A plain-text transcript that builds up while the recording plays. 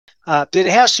But it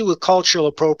has to do with cultural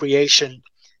appropriation.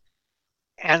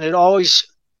 And it always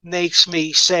makes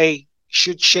me say,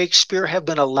 should Shakespeare have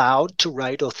been allowed to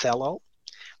write Othello?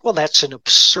 Well, that's an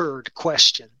absurd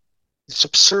question. It's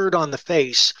absurd on the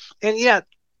face. And yet,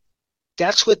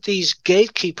 that's what these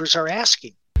gatekeepers are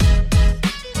asking.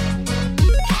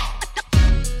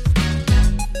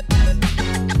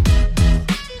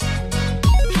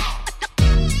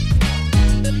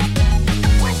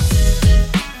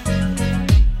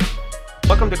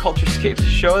 Welcome to Culturescape, the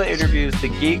show that interviews the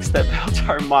geeks that built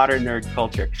our modern nerd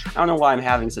culture. I don't know why I'm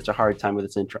having such a hard time with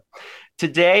this intro.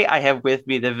 Today, I have with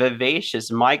me the vivacious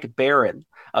Mike Baron,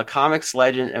 a comics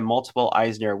legend and multiple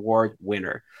Eisner Award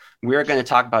winner. We are going to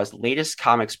talk about his latest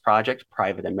comics project,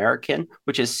 Private American,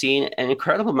 which has seen an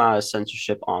incredible amount of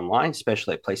censorship online,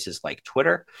 especially at places like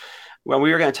Twitter. Well,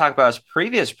 we were going to talk about his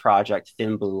previous project,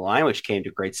 Thin Blue Line, which came to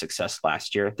great success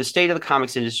last year, the state of the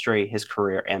comics industry, his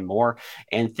career, and more.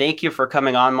 And thank you for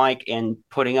coming on, Mike, and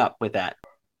putting up with that.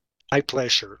 My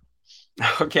pleasure.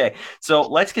 Okay, so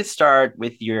let's get started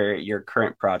with your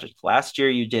current project. Last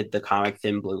year, you did the comic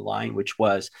Thin Blue Line, which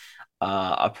was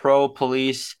a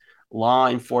pro-police law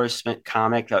enforcement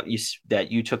comic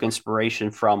that you took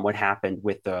inspiration from what happened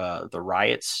with the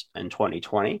riots in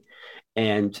 2020.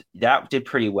 And that did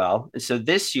pretty well. So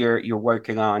this year you're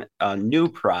working on a new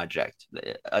project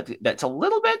that's a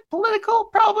little bit political,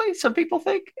 probably some people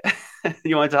think.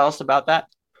 You want to tell us about that?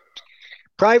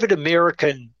 Private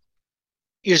American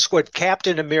is what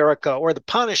Captain America or the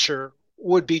Punisher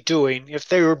would be doing if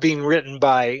they were being written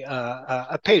by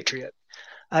a patriot.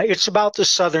 It's about the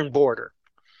southern border.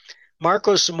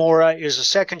 Marcos Zamora is a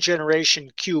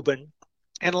second-generation Cuban,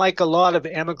 and like a lot of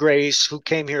emigres who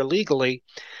came here legally,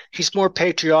 he's more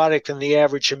patriotic than the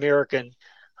average American.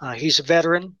 He's a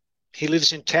veteran. He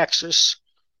lives in Texas.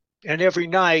 And every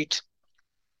night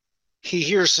he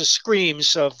hears the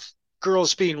screams of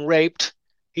girls being raped.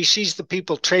 He sees the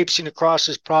people traipsing across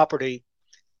his property.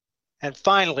 And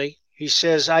finally, he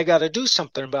says, I got to do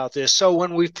something about this. So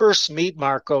when we first meet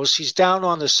Marcos, he's down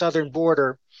on the southern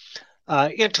border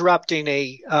interrupting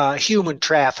a human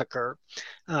trafficker.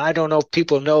 I don't know if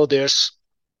people know this,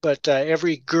 but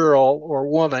every girl or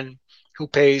woman who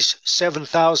pays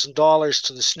 $7,000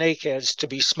 to the snakeheads to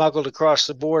be smuggled across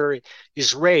the border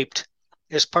is raped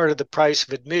as part of the price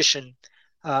of admission.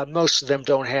 Most of them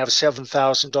don't have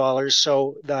 $7,000.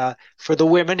 So for the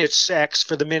women, it's sex.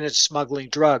 For the men, it's smuggling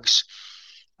drugs.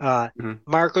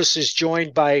 Marcos is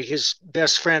joined by his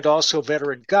best friend, also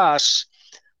veteran Gus,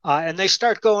 and they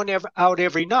start going out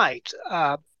every night,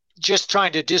 just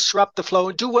trying to disrupt the flow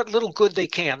and do what little good they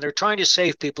can. They're trying to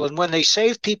save people. And when they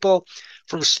save people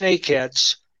from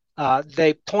snakeheads,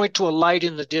 they point to a light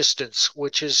in the distance,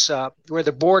 which is where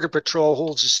the Border Patrol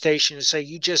holds a station, and say,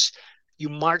 you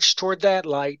march toward that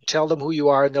light, tell them who you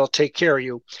are, and they'll take care of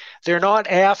you. They're not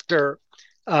after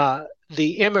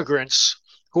the immigrants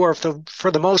who are,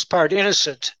 for the most part,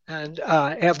 innocent and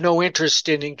have no interest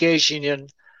in engaging in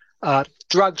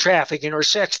drug trafficking or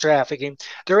sex trafficking.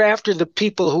 They're after the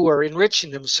people who are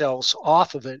enriching themselves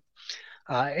off of it.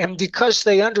 And because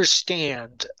they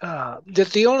understand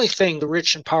that the only thing the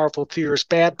rich and powerful fear is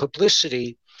bad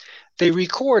publicity, they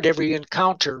record every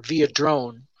encounter via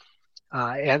drone.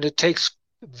 And it takes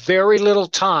very little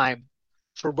time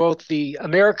for both the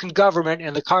American government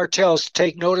and the cartels to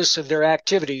take notice of their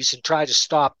activities and try to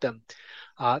stop them.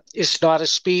 It's not a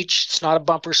speech. It's not a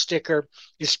bumper sticker.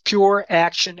 It's pure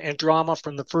action and drama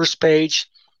from the first page.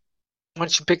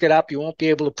 Once you pick it up, you won't be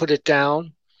able to put it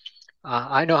down.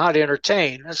 I know how to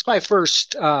entertain. That's my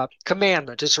first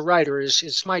commandment as a writer.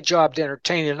 It's my job to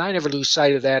entertain, and I never lose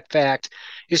sight of that fact.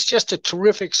 It's just a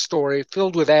terrific story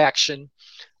filled with action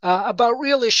about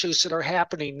real issues that are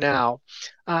happening now.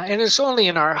 And it's only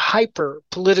in our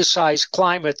hyper-politicized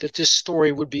climate that this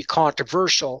story would be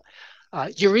controversial.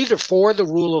 You're either for the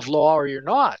rule of law or you're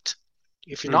not.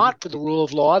 If you're not for the rule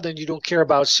of law, then you don't care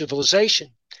about civilization.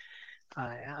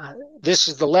 This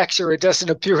is the lecture. It doesn't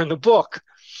appear in the book.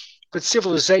 But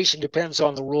civilization depends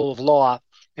on the rule of law,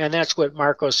 and that's what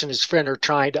Marcos and his friend are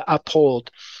trying to uphold.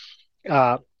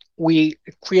 We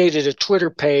created a Twitter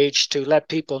page to let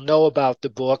people know about the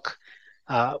book,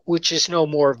 which is no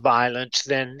more violent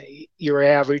than your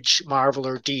average Marvel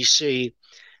or DC.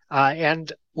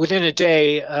 And within a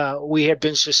day, we had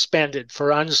been suspended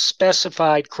for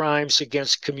unspecified crimes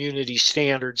against community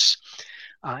standards.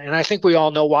 And I think we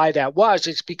all know why that was.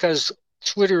 It's because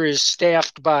Twitter is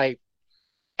staffed by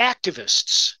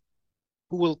activists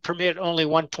who will permit only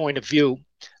one point of view.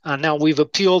 Now, we've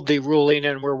appealed the ruling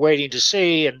and we're waiting to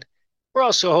see. And we're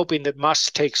also hoping that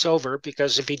Musk takes over,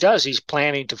 because if he does, he's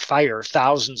planning to fire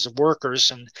thousands of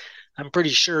workers. And I'm pretty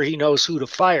sure he knows who to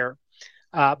fire.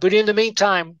 But in the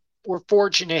meantime, we're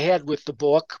forging ahead with the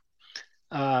book.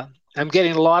 Uh, I'm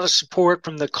getting a lot of support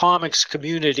from the comics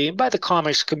community, and by the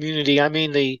comics community, I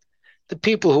mean the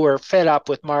people who are fed up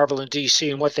with Marvel and DC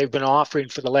and what they've been offering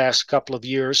for the last couple of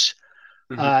years.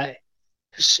 Mhm. Uh,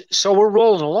 so we're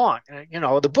rolling along.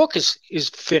 The book is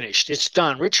finished. It's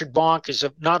done. Richard Bonk is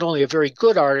not only a very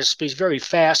good artist, but he's a very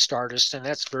fast artist, and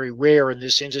that's very rare in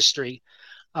this industry.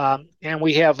 And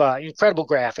we have incredible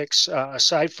graphics.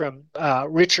 Aside from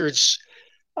Richard's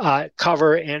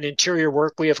cover and interior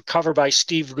work, we have a cover by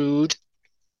Steve Rude.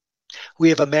 We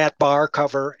have a Matt Barr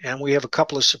cover, and we have a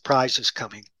couple of surprises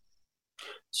coming.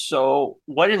 So,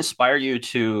 what inspired you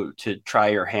to try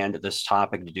your hand at this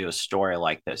topic to do a story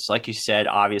like this? Like you said,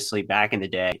 obviously back in the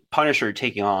day, Punisher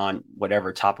taking on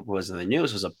whatever topic was in the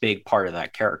news was a big part of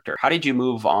that character. How did you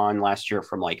move on last year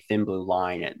from like Thin Blue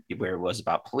Line and where it was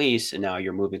about police, and now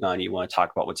you're moving on? You want to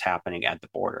talk about what's happening at the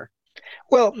border?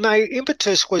 Well, my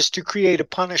impetus was to create a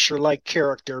Punisher-like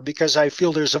character because I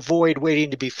feel there's a void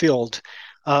waiting to be filled.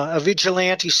 A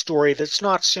vigilante story that's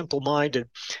not simple-minded.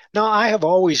 Now, I have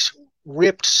always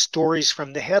ripped stories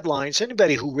from the headlines.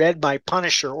 Anybody who read my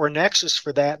Punisher or Nexus,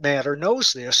 for that matter,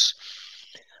 knows this.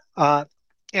 Uh,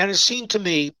 and it seemed to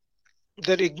me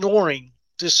that ignoring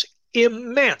this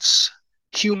immense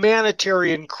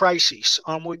humanitarian crisis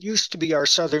on what used to be our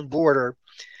southern border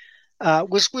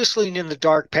was whistling in the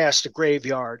dark past a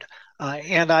graveyard.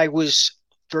 And I was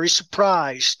very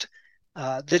surprised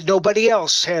that nobody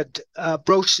else had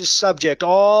broached this subject.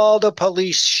 All the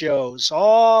police shows,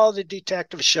 all the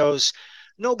detective shows,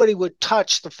 nobody would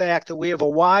touch the fact that we have a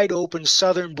wide open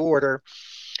southern border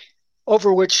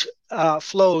over which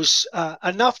flows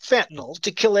enough fentanyl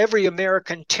to kill every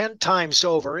American 10 times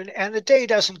over. And a day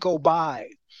doesn't go by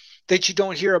that you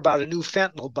don't hear about a new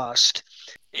fentanyl bust.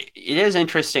 It is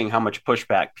interesting how much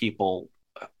pushback people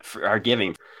are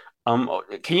giving.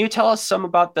 Can you tell us some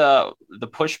about the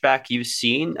pushback you've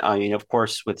seen? I mean, of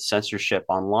course, with censorship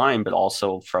online, but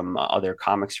also from other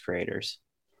comics creators.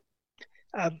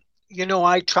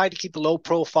 I try to keep a low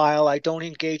profile. I don't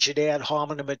engage in ad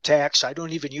hominem attacks. I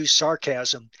don't even use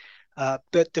sarcasm.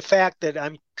 But the fact that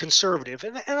I'm conservative,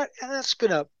 and that's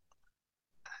been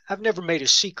I've never made a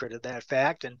secret of that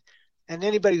fact. And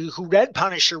anybody who read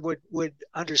Punisher would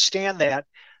understand that.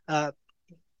 Uh,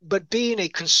 but being a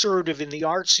conservative in the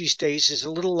arts these days is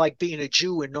a little like being a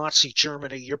Jew in Nazi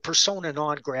Germany. You're persona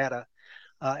non grata.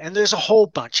 And there's a whole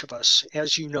bunch of us,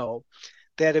 as you know,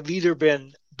 that have either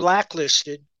been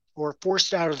blacklisted or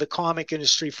forced out of the comic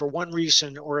industry for one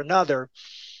reason or another.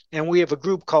 And we have a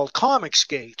group called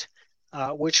Comicsgate,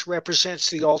 which represents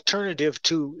the alternative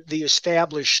to the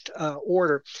established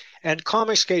order. And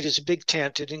Comicsgate is a big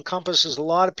tent. It encompasses a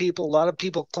lot of people. A lot of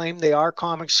people claim they are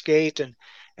Comicsgate,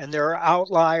 and there are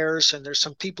outliers, and there's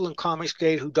some people in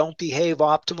Comicsgate who don't behave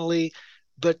optimally.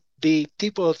 But the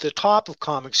people at the top of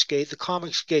Comicsgate, the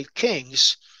Comicsgate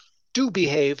kings, do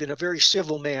behave in a very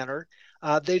civil manner.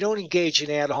 They don't engage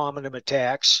in ad hominem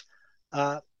attacks.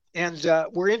 And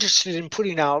we're interested in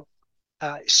putting out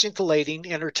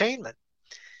scintillating entertainment.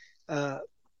 Uh,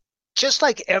 just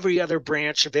like every other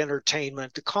branch of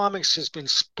entertainment, the comics has been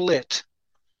split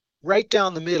right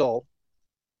down the middle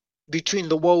between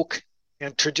the woke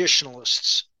and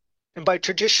traditionalists. And by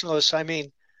traditionalists, I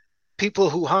mean people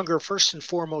who hunger first and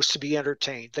foremost to be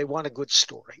entertained. They want a good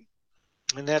story.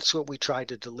 And that's what we try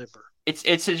to deliver. It's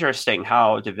interesting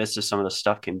how divisive some of the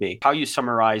stuff can be. How you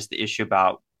summarize the issue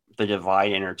about the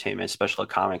divide in entertainment, especially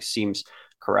comics, seems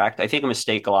correct. I think a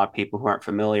mistake a lot of people who aren't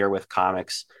familiar with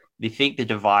comics, they think the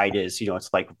divide is,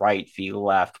 it's like right v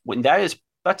left. When that's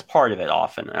part of it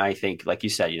often. And I think, like you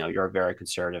said, you're a very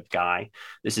conservative guy.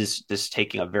 This is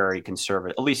taking a very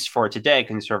conservative, at least for today,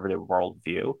 conservative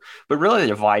worldview. But really the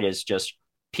divide is just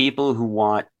people who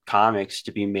want comics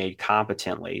to be made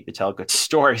competently to tell good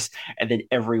stories, and then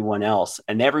everyone else.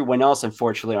 And everyone else,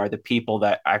 unfortunately, are the people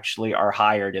that actually are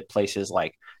hired at places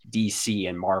like DC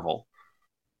and Marvel.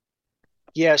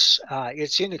 Yes,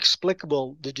 it's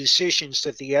inexplicable the decisions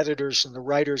that the editors and the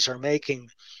writers are making.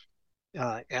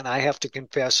 And I have to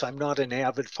confess, I'm not an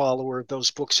avid follower of those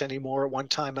books anymore. At one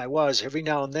time I was. Every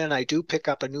now and then I do pick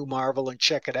up a new Marvel and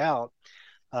check it out.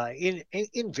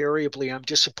 Invariably, I'm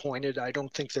disappointed. I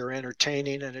don't think they're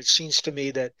entertaining. And it seems to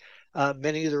me that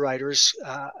many of the writers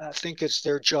think it's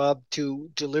their job to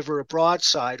deliver a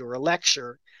broadside or a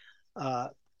lecture.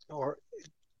 Or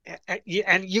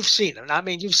And you've seen it. I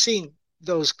mean, you've seen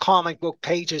those comic book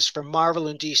pages from Marvel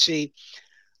and DC,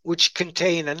 which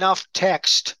contain enough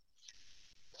text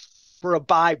for a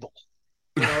Bible,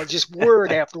 just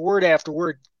word after word after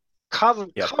word,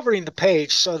 Yep. covering the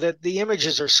page so that the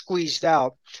images are squeezed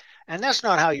out. And that's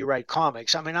not how you write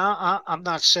comics. I mean, I'm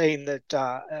not saying that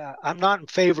I'm not in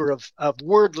favor of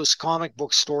wordless comic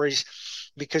book stories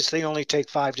because they only take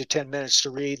 5 to 10 minutes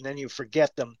to read and then you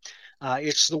forget them.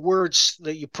 It's the words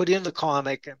that you put in the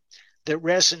comic that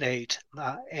resonate.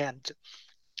 And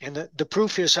the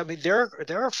proof is, I mean, there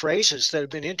are phrases that have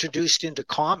been introduced into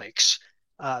comics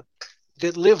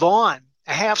that live on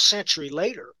a half century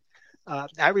later.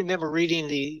 I remember reading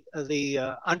the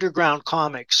underground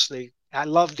comics. I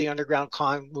loved the underground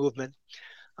comic movement,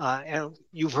 and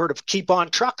you've heard of Keep on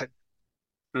Trucking.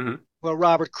 Mm-hmm. Well,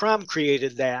 Robert Crumb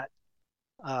created that,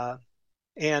 uh,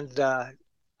 and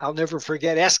I'll never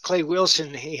forget S. Clay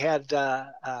Wilson. He had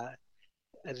the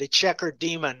Checkered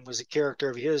Demon was a character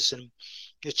of his, and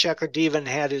the Checkered Demon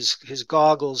had his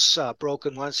goggles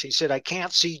broken once. He said, "I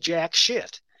can't see jack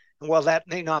shit." And while that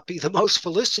may not be the most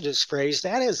felicitous phrase,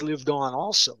 that has lived on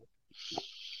also.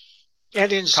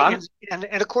 And Com- and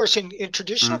of course in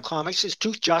traditional mhm. comics is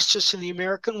truth, justice, and the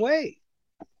American way.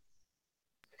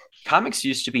 Comics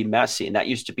used to be messy, and that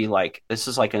used to be like this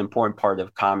is like an important part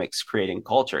of comics creating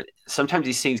culture. Sometimes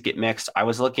these things get mixed. I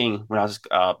was looking when I was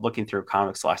looking through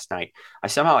comics last night. I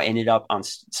somehow ended up on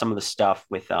some of the stuff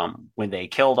with when they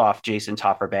killed off Jason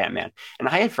Todd for Batman, and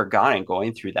I had forgotten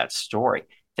going through that story.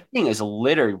 That thing is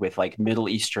littered with like Middle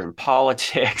Eastern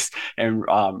politics and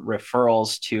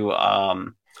referrals to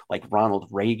like Ronald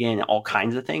Reagan, all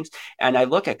kinds of things. And I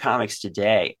look at comics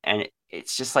today, and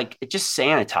it's just like it just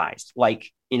sanitized.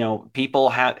 Like people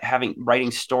having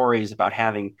writing stories about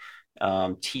having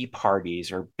tea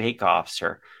parties or bake-offs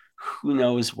or who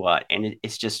knows what, and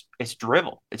it's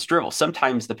drivel. It's drivel.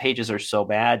 Sometimes the pages are so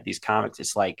bad. These comics,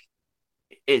 it's like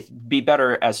it'd be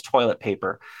better as toilet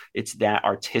paper. It's that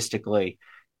artistically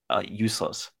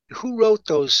useless. Who wrote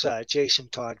those Jason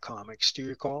Todd comics? Do you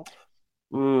recall?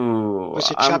 Ooh,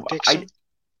 Was it Chuck Dixon?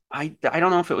 I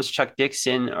don't know if it was Chuck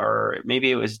Dixon or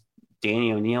maybe it was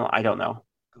Danny O'Neill. I don't know.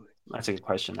 That's a good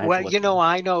question. I have to Well, look it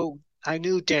up. I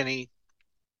knew Denny,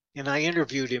 and I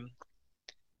interviewed him,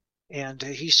 and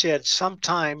he said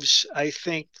sometimes I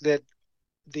think that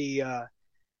the uh,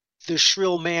 the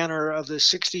shrill manner of the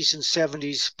 60s and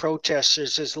 70s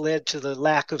protesters has led to the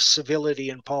lack of civility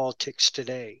in politics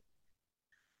today.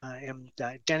 And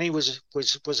Denny was a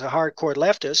hardcore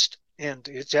leftist, and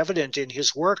it's evident in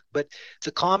his work. But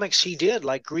the comics he did,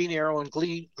 like Green Arrow and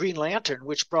Green Lantern,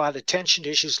 which brought attention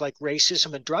to issues like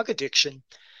racism and drug addiction,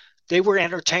 they were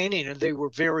entertaining and they were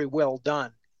very well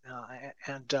done.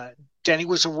 And Denny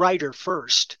was a writer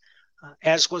first,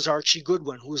 as was Archie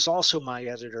Goodwin, who was also my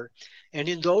editor. And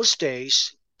in those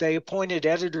days, they appointed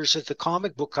editors at the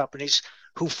comic book companies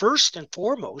who first and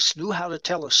foremost knew how to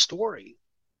tell a story.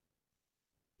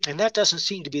 And that doesn't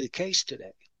seem to be the case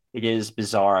today. It is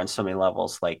bizarre on so many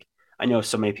levels. Like I know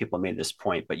so many people made this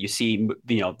point, but you see,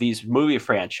 these movie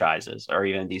franchises or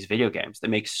even these video games, they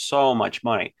make so much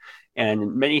money.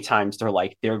 And many times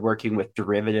they're working with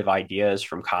derivative ideas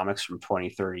from comics from 20,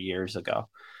 30 years ago.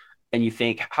 And you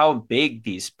think how big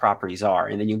these properties are.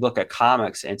 And then you look at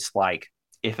comics, and it's like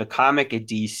if a comic at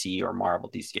DC or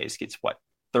Marvel DCAs gets what,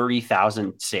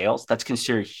 30,000 sales, that's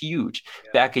considered huge.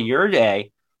 Yeah. Back in your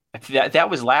day, that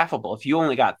was laughable. If you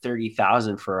only got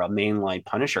 30,000 for a mainline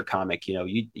Punisher comic,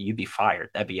 you'd be fired.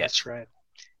 That'd be it. That's right.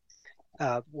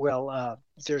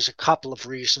 There's a couple of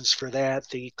reasons for that.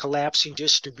 The collapsing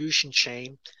distribution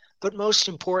chain, but most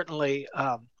importantly,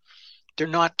 they're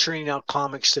not turning out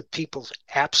comics that people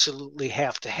absolutely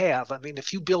have to have. I mean,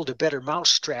 if you build a better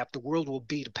mousetrap, the world will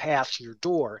beat a path to your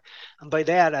door. And by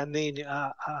that, I mean,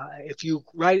 if you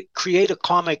create a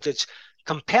comic that's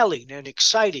compelling and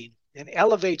exciting and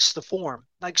elevates the form,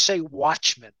 like, say,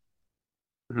 Watchmen,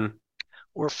 Mm-hmm.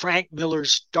 or Frank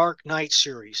Miller's Dark Knight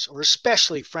series, or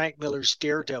especially Frank Miller's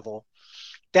Daredevil,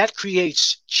 that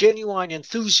creates genuine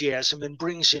enthusiasm and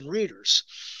brings in readers.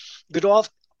 But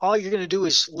all you're going to do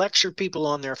is lecture people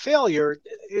on their failure.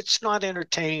 It's not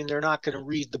entertaining. They're not going to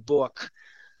read the book.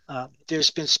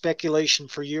 There's been speculation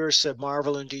for years that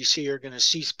Marvel and DC are going to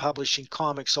cease publishing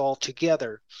comics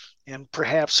altogether and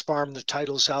perhaps farm the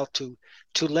titles out to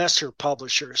lesser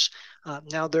publishers.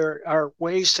 Now, there are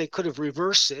ways they could have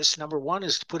reversed this. Number one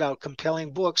is to put out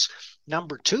compelling books.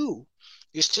 Number two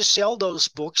is to sell those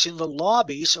books in the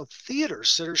lobbies of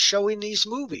theaters that are showing these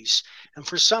movies. And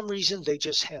for some reason, they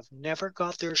just have never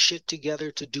got their shit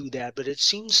together to do that. But it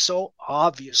seems so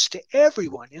obvious to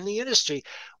everyone in the industry.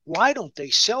 Why don't they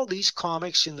sell these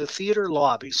comics in the theater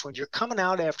lobbies when you're coming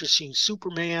out after seeing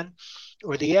Superman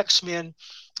or the X-Men,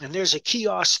 and there's a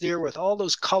kiosk there with all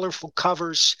those colorful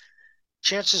covers?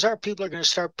 Chances are people are going to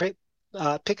start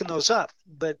picking those up.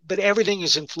 But everything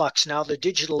is in flux now. The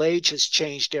digital age has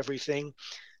changed everything.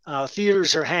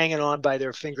 Theaters are hanging on by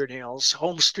their fingernails.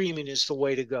 Home streaming is the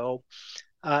way to go,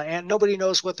 and nobody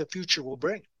knows what the future will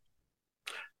bring.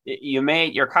 You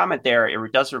made your comment there.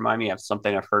 It does remind me of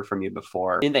something I've heard from you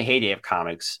before. In the heyday of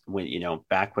comics, when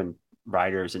back when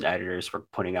writers and editors were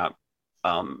putting out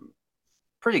um,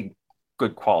 pretty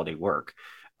good quality work.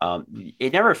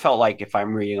 It never felt like if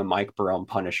I'm reading a Mike Barone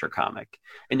Punisher comic,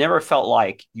 it never felt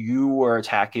like you were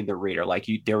attacking the reader. Like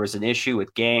there was an issue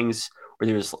with gangs, or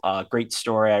there was a great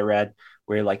story I read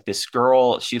where like this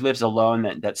girl, she lives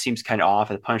alone that seems kind of off,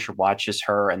 and the Punisher watches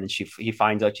her, and then he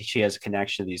finds out she has a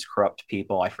connection to these corrupt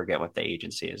people. I forget what the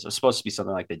agency is. It's supposed to be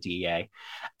something like the DA.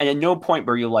 And at no point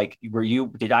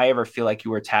did I ever feel like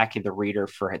you were attacking the reader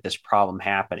for this problem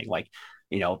happening? Like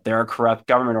there are corrupt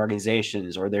government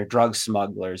organizations or they're drug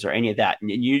smugglers or any of that.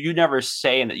 And you never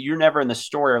say, and you're never in the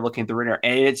story or looking at the reader,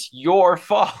 and it's your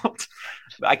fault.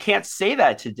 I can't say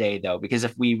that today, though, because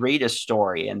if we read a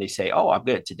story and they say, oh, I'm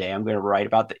good today, I'm going to write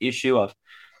about the issue of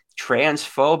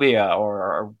transphobia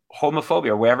or homophobia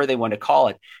or whatever they want to call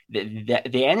it,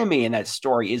 the enemy in that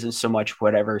story isn't so much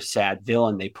whatever sad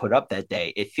villain they put up that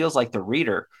day. It feels like the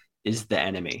reader is the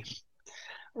enemy.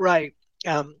 Right.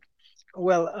 Um,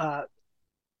 well,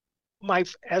 my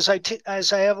as I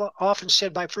have often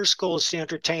said, my first goal is to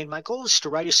entertain. My goal is to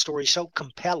write a story so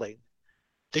compelling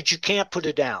that you can't put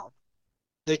it down,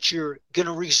 that you're going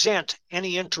to resent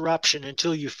any interruption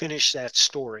until you finish that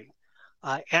story.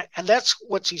 And that's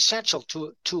what's essential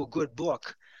to a good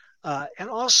book. And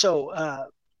also,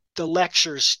 the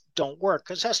lectures don't work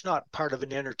because that's not part of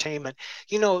an entertainment.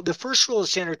 The first rule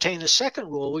is to entertain. The second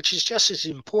rule, which is just as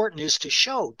important, is to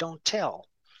show, don't tell.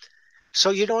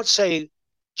 So you don't say,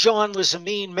 John was a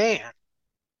mean man.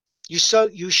 You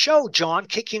show John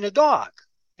kicking a dog,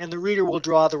 and the reader will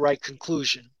draw the right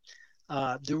conclusion.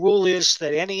 The rule is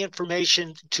that any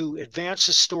information to advance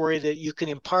a story that you can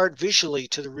impart visually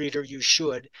to the reader, you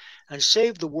should, and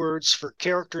save the words for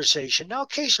characterization. Now,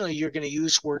 occasionally you're going to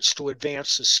use words to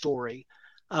advance the story,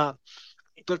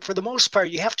 but for the most part,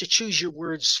 you have to choose your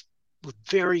words with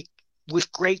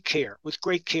great care. With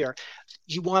great care,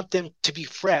 you want them to be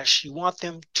fresh. You want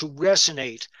them to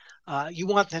resonate. You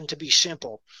want them to be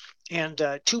simple. And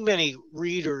too many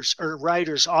readers or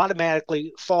writers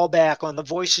automatically fall back on the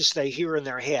voices they hear in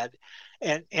their head.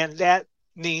 And that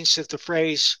means that the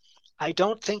phrase, I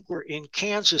don't think we're in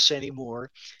Kansas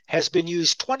anymore, has been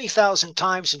used 20,000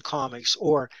 times in comics,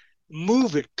 or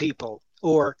move it, people,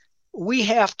 or we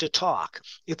have to talk.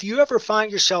 If you ever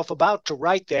find yourself about to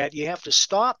write that, you have to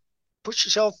stop, push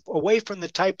yourself away from the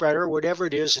typewriter or whatever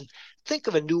it is, and think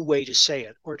of a new way to say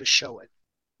it or to show it.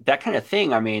 That kind of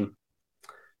thing, I mean,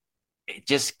 it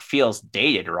just feels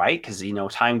dated, right? Because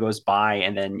time goes by,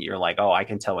 and then you're like, oh, I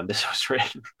can tell when this was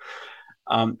written.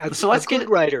 So let's get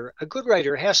A good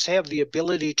writer has to have the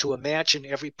ability to imagine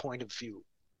every point of view.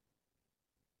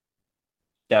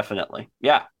 definitely,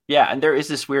 yeah, yeah. And there is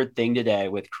this weird thing today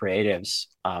with creatives,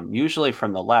 usually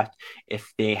from the left,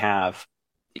 if they have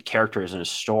characters in a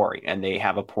story and they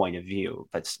have a point of view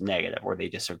that's negative or they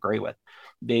disagree with,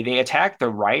 they attack the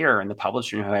writer and the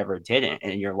publisher and whoever did it,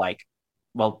 and you're like,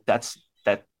 well,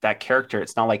 that character,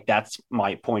 it's not like that's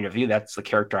my point of view, that's the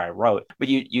character I wrote. But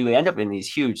you end up in these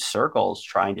huge circles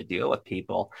trying to deal with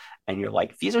people, and you're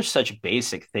like, these are such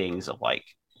basic things of like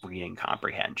reading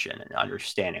comprehension and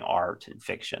understanding art and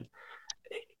fiction.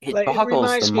 It It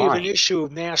boggles the reminds me of an mind. issue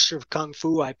of Master of Kung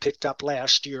Fu I picked up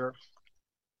last year.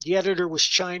 The editor was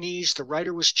Chinese, the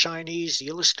writer was Chinese, the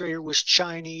illustrator was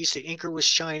Chinese, the inker was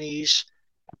Chinese,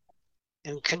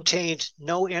 and contained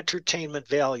no entertainment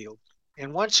value.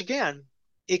 And once again,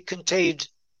 it contained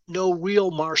no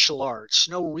real martial arts,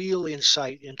 no real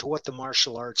insight into what the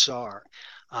martial arts are.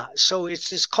 So it's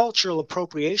this cultural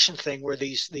appropriation thing where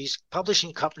these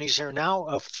publishing companies are now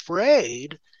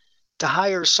afraid to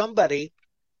hire somebody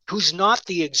who's not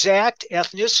the exact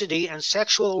ethnicity and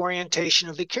sexual orientation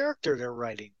of the character they're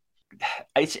writing.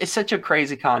 It's such a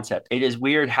crazy concept. It is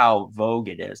weird how vogue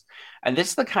it is. And this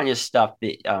is the kind of stuff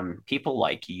that people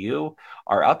like you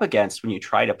are up against when you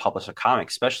try to publish a comic,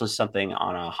 especially something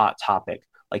on a hot topic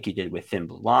like you did with Thin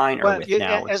Blue Line or Well, with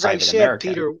now with as I Private said, American.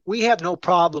 Peter, we have no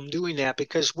problem doing that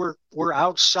because we're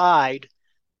outside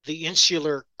the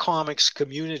insular comics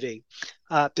community.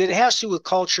 But it has to do with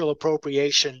cultural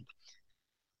appropriation,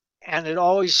 and it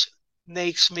always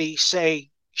makes me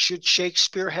say, should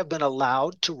Shakespeare have been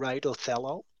allowed to write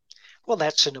Othello? Well,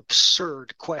 that's an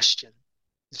absurd question.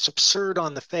 It's absurd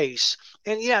on the face,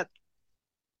 and yet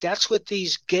that's what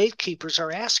these gatekeepers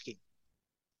are asking.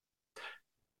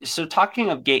 So talking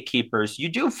of gatekeepers, you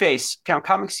do face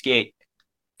Comicsgate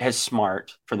as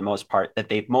smart for the most part, that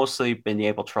they've mostly been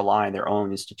able to rely on their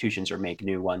own institutions or make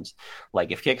new ones.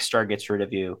 Like if Kickstarter gets rid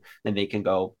of you, then they can,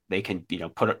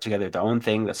 put together their own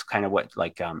thing. That's kind of what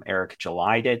like Eric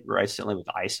July did recently with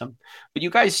ISOM. But you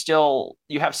guys still,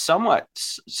 you have somewhat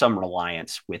some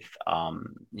reliance with,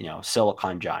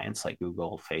 silicon giants like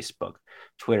Google, Facebook,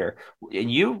 Twitter.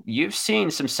 And you've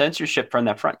seen some censorship from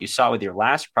that front. You saw with your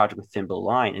last project with Thin Blue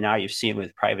Line, and now you've seen it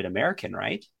with Private American,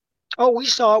 right? Oh, we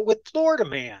saw it with Florida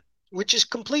Man, which is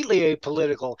completely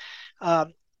apolitical.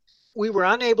 Um, we were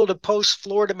unable to post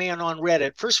Florida Man on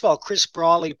Reddit. First of all, Chris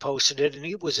Brawley posted it, and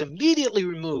he was immediately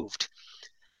removed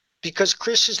because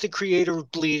Chris is the creator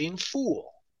of Bleeding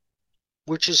Fool,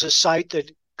 which is a site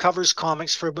that covers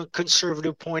comics from a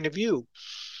conservative point of view.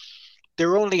 There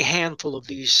are only a handful of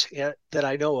these that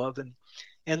I know of, and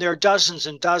there are dozens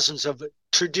and dozens of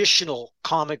traditional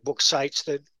comic book sites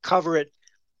that cover it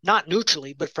not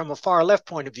neutrally, but from a far left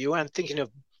point of view. I'm thinking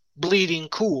of Bleeding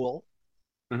Cool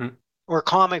Mm-hmm. or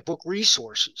Comic Book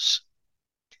Resources.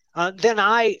 Then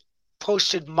I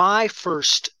posted my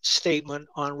first statement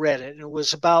on Reddit, and it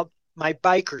was about my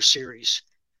biker series.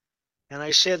 And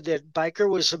I said that Biker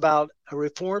was about a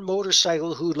reformed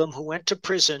motorcycle hoodlum who went to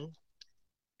prison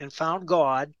and found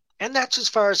God. And that's as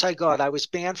far as I got. I was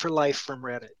banned for life from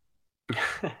Reddit.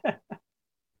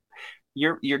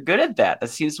 You're good at that. That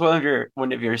seems one of your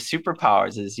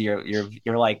superpowers is you're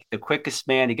like the quickest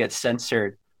man to get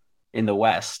censored in the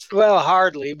West. Well,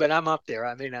 hardly, but I'm up there.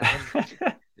 I mean,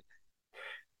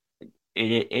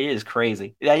 It is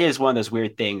crazy. That is one of those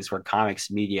weird things where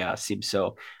comics media seems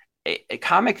so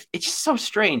comics. It's just so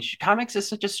strange. Comics is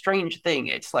such a strange thing.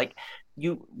 It's like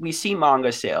we see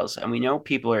manga sales and we know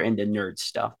people are into nerd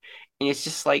stuff, and it's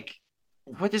just like,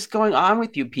 what is going on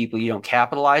with you people? You don't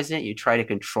capitalize it. You try to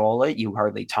control it. You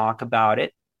hardly talk about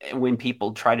it. And when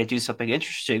people try to do something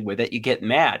interesting with it, you get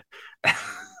mad.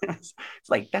 It's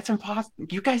like that's impossible.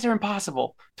 You guys are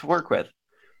impossible to work with.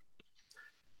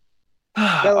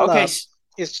 well, Okay.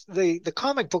 it's the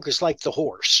comic book is like the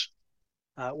horse.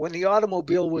 When the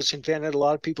automobile was invented, a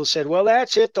lot of people said, well,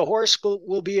 that's it. The horse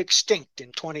will be extinct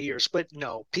in 20 years. But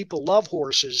no, people love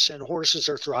horses, and horses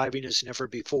are thriving as never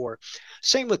before.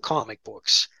 Same with comic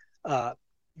books.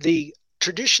 The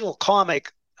traditional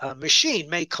comic machine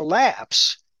may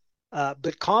collapse,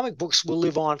 but comic books will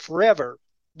live on forever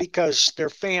because their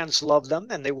fans love them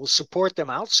and they will support them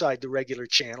outside the regular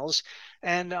channels.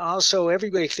 And also,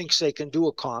 everybody thinks they can do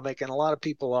a comic, and a lot of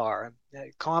people are.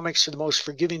 Comics are the most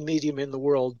forgiving medium in the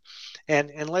world, and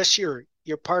unless you're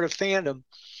part of fandom,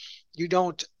 you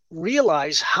don't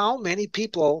realize how many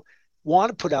people want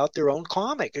to put out their own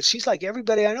comic. It seems like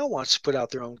everybody I know wants to put out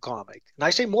their own comic, and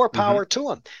I say more Mhm. power to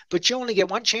them. But you only get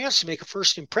one chance to make a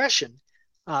first impression.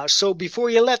 So before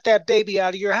you let that baby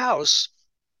out of your house,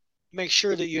 make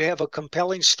sure that you have a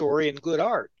compelling story and good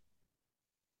art.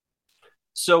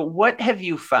 So, what have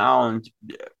you found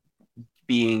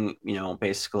being,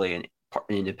 basically an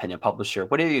independent publisher?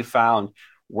 What have you found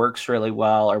works really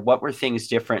well, or what were things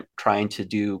different trying to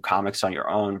do comics on your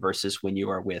own versus when you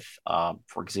were with,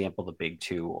 for example, the big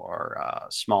two or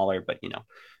smaller, but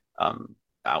um,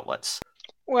 outlets?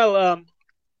 Well,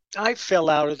 I fell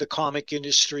out of the comic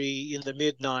industry in the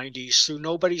mid 90s through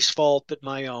nobody's fault but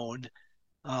my own.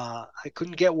 I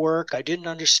couldn't get work. I didn't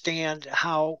understand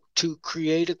how to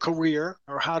create a career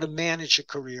or how to manage a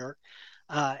career.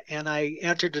 And I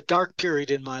entered a dark period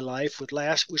in my life,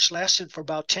 which lasted for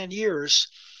about 10 years,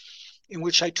 in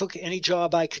which I took any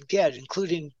job I could get,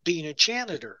 including being a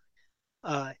janitor.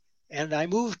 Uh, and I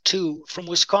moved from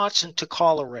Wisconsin to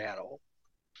Colorado.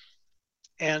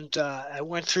 And I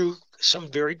went through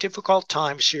some very difficult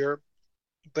times here,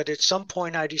 but at some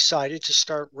point I decided to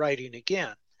start writing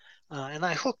again. And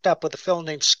I hooked up with a fellow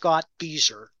named Scott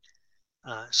Beezer.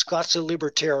 Scott's a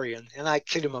libertarian, and I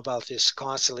kid him about this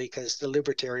constantly because the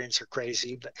libertarians are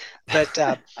crazy.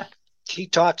 But he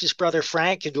talked his brother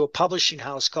Frank into a publishing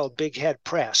house called Big Head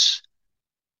Press,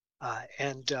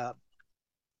 and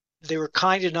they were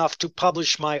kind enough to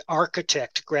publish my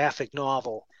Architect graphic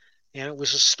novel. And it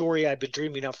was a story I've been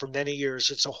dreaming of for many years.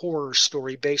 It's a horror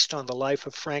story based on the life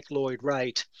of Frank Lloyd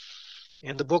Wright.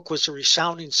 And the book was a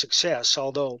resounding success,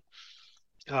 although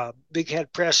Big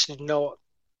Head Press didn't know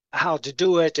how to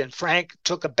do it. And Frank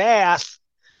took a bath,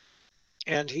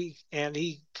 and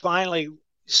he finally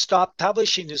stopped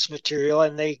publishing this material.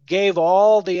 And they gave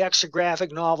all the extra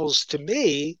graphic novels to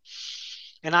me,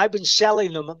 and I've been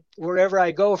selling them wherever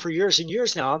I go for years and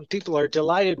years now, and people are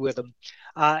delighted with them.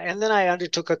 And then I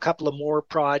undertook a couple of more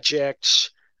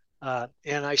projects,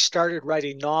 and I started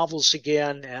writing novels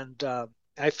again. And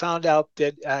I found out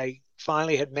that I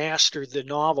finally had mastered the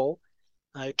novel,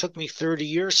 It took me 30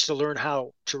 years to learn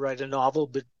how to write a novel,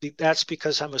 but that's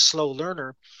because I'm a slow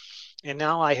learner. And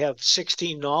now I have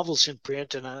 16 novels in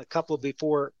print and a couple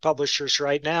before publishers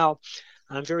right now.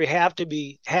 I'm very happy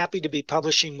to be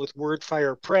publishing with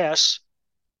Wordfire Press,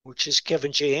 which is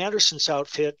Kevin J. Anderson's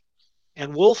outfit,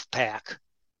 and Wolfpack,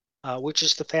 which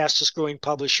is the fastest growing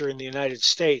publisher in the United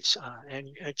States. And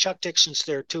Chuck Dixon's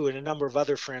there too, and a number of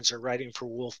other friends are writing for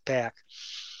Wolfpack.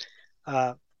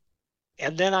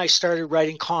 And then I started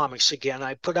writing comics again.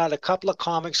 I put out a couple of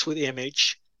comics with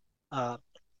Image.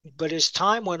 But as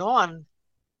time went on,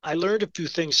 I learned a few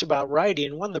things about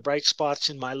writing. One of the bright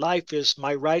spots in my life is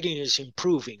my writing is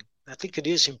improving. I think it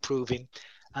is improving.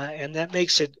 And that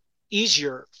makes it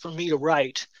easier for me to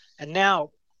write. And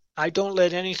now I don't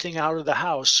let anything out of the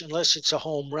house unless it's a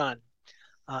home run.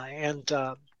 And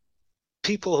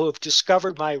people who have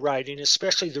discovered my writing,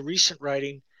 especially the recent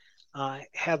writing,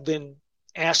 have been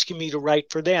asking me to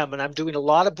write for them. And I'm doing a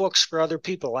lot of books for other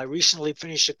people. I recently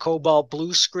finished a Cobalt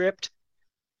Blue script,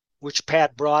 which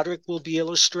Pat Broderick will be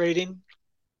illustrating.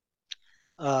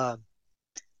 I'm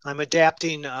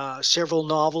adapting several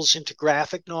novels into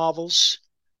graphic novels.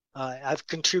 I've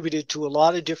contributed to a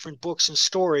lot of different books and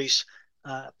stories,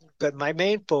 but my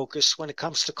main focus when it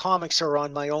comes to comics are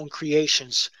on my own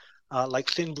creations,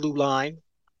 like Thin Blue Line,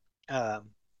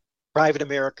 Private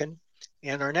American,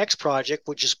 and our next project,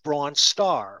 which is Bronze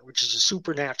Star, which is a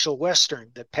supernatural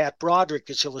Western that Pat Broderick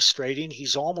is illustrating.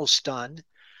 He's almost done.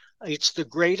 It's the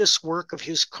greatest work of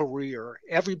his career.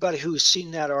 Everybody who's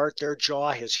seen that art, their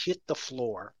jaw has hit the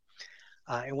floor.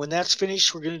 And when that's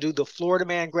finished, we're going to do the Florida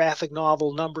Man graphic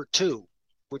novel #2,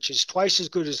 which is twice as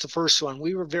good as the first one.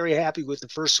 We were very happy with the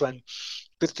first one,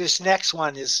 but this next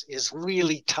one is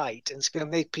really tight and it's going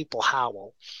to make people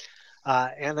howl.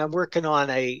 And I'm working on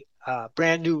a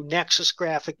brand new Nexus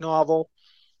graphic novel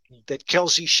that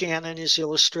Kelsey Shannon is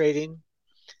illustrating.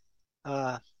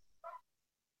 And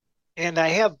I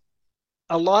have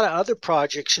a lot of other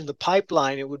projects in the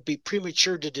pipeline. It would be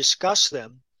premature to discuss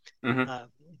them,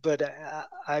 but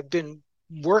I've been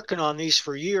working on these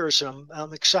for years, and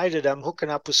I'm excited. I'm hooking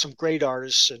up with some great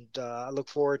artists, and I look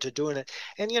forward to doing it.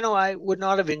 And I would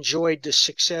not have enjoyed this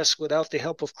success without the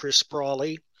help of Chris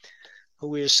Brawley,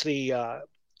 who is the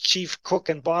chief cook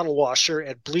and bottle washer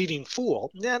at Bleeding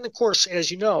Fool. And of course, as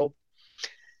you know,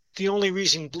 the only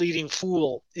reason Bleeding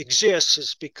Fool exists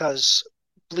is because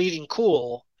Bleeding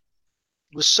Cool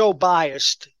was so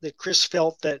biased that Chris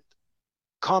felt that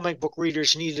comic book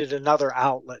readers needed another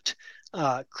outlet.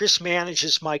 Chris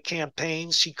manages my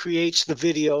campaigns. He creates the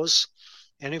videos.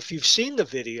 And if you've seen the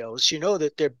videos, you know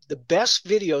that they're the best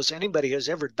videos anybody has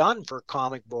ever done for a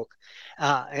comic book.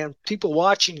 And people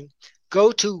watching,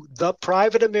 go to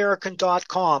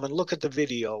theprivateamerican.com and look at the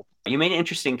video. You made an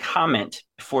interesting comment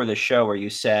before the show where you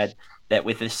said that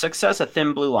with the success of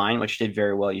Thin Blue Line, which did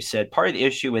very well, you said part of the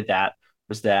issue with that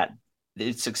was that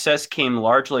its success came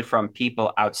largely from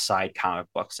people outside comic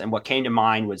books. And what came to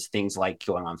mind was things like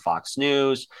going on Fox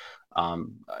News,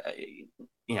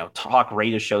 talk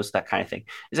radio shows, that kind of thing.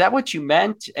 Is that what you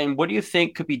meant? And what do you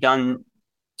think could be done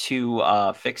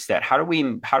to fix that? How do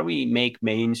we make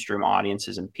mainstream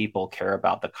audiences and people care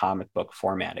about the comic book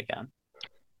format again?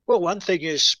 Well, one thing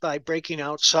is by breaking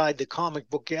outside the comic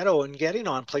book ghetto and getting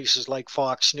on places like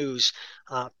Fox News,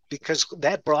 because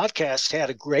that broadcast had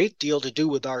a great deal to do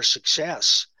with our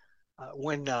success.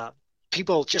 When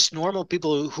people, just normal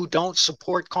people who don't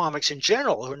support comics in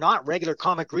general, who are not regular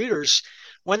comic readers,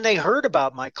 when they heard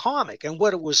about my comic and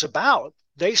what it was about,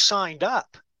 they signed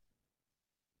up.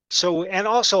 So, and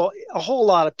also a whole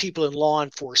lot of people in law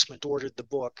enforcement ordered the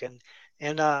book,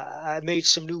 and I made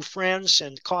some new friends,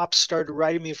 and cops started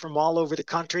writing me from all over the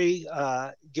country,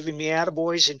 giving me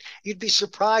attaboys. And you'd be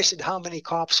surprised at how many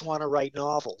cops want to write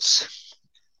novels.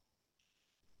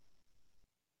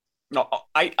 No,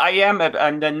 I am.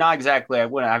 I'm not exactly.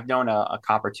 I've known a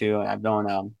cop or two, and I've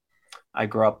known. I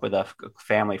grew up with a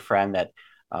family friend that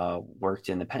worked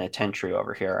in the penitentiary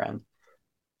over here, and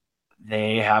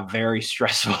they have very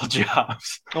stressful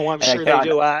jobs. Oh, I'm sure they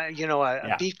do.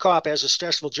 A beat cop has a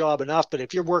stressful job enough, but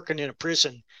if you're working in a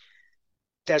prison,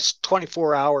 that's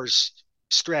 24 hours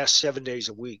stress 7 days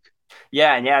a week.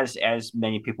 Yeah, and as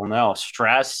many people know,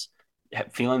 stress,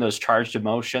 feeling those charged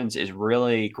emotions is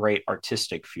really great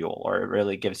artistic fuel, or it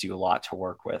really gives you a lot to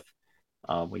work with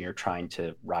when you're trying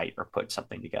to write or put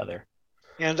something together.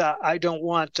 And I don't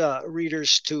want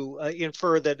readers to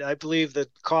infer that I believe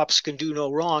that cops can do no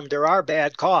wrong. There are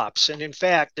bad cops. And in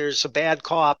fact, there's a bad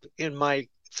cop in my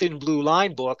Thin Blue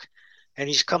Line book, and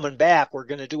he's coming back. We're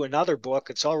going to do another book.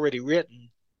 It's already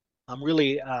written. I'm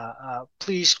really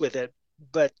pleased with it.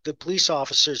 But the police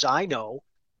officers I know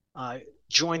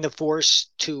join the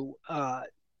force to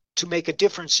make a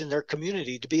difference in their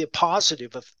community, to be a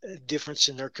positive difference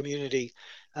in their community.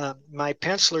 My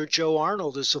penciler, Joe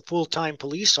Arnold, is a full-time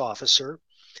police officer,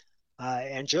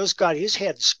 and Joe's got his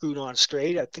head screwed on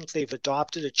straight. I think they've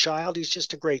adopted a child. He's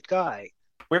just a great guy.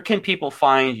 Where can people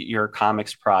find your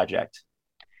comics project?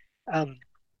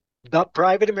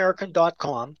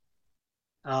 Privateamerican.com,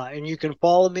 and you can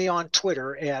follow me on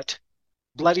Twitter at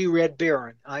Bloody Red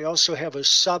Baron. I also have a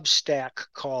Substack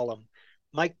column,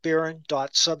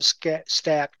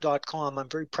 mikebaron.substack.com. I'm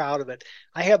very proud of it.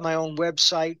 I have my own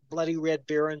website,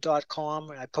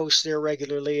 bloodyredbaron.com. I post there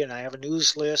regularly, and I have a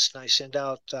news list, and I send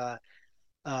out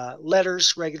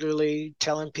letters regularly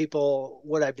telling people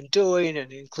what I've been doing,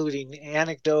 and including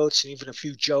anecdotes and even a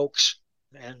few jokes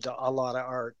and a lot of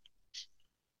art.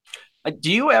 Do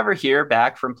you ever hear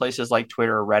back from places like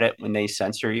Twitter or Reddit when they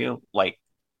censor you? Like,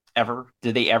 ever?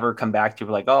 Did they ever come back to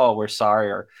you like, oh, we're sorry,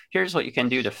 or here's what you can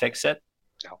do to fix it?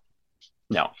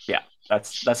 No. Yeah.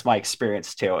 That's my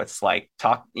experience too. It's like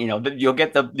you'll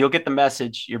get the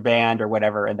message, you're banned or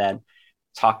whatever, and then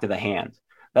talk to the hand.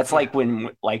 That's like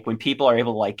when people are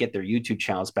able to like get their YouTube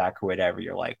channels back or whatever,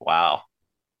 you're like, wow,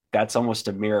 that's almost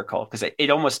a miracle. Because it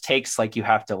almost takes like you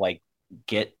have to like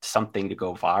get something to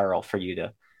go viral for you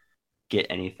to get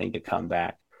anything to come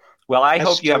back. Well, I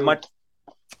hope you have much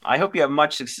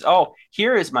success. Oh,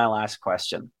 here is my last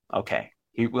question. Okay.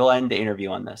 We'll end the interview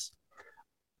on this.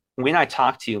 When I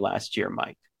talked to you last year,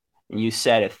 Mike, and you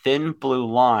said a thin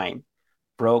blue line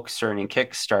broke certain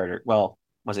Kickstarter. Well,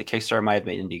 was it Kickstarter? Might have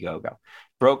been Indiegogo.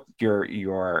 Broke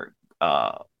your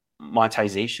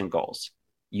monetization goals.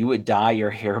 You would dye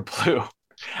your hair blue.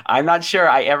 I'm not sure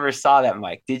I ever saw that,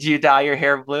 Mike. Did you dye your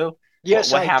hair blue?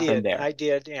 Yes, what happened there? I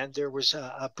did, and there was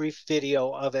a brief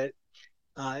video of it.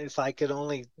 If I could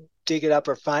only dig it up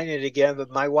or find it again, but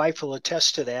my wife will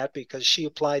attest to that because she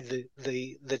applied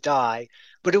the dye,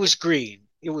 but it was green.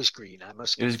 It was green. I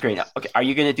must. It was green. Okay, are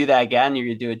you going to do that again? You're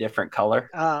going to do a different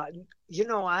color? I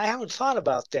haven't thought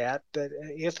about that, but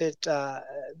if it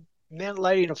meant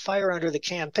lighting a fire under the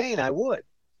campaign, I would.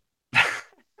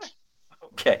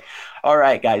 Okay. All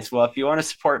right, guys. Well, if you want to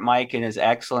support Mike and his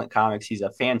excellent comics, he's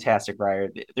a fantastic writer.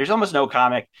 There's almost no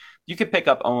comic. You could pick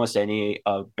up almost any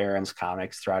of Baron's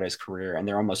comics throughout his career, and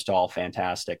they're almost all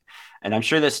fantastic. And I'm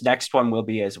sure this next one will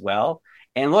be as well.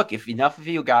 And look, if enough of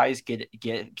you guys get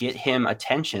him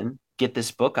attention, get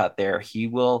this book out there, he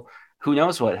will, who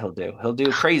knows what he'll do. He'll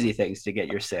do crazy things to get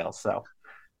your sales. So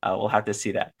we'll have to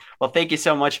see that. Well, thank you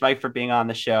so much, Mike, for being on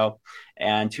the show.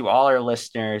 And to all our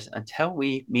listeners, until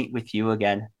we meet with you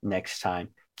again next time,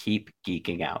 keep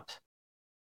geeking out.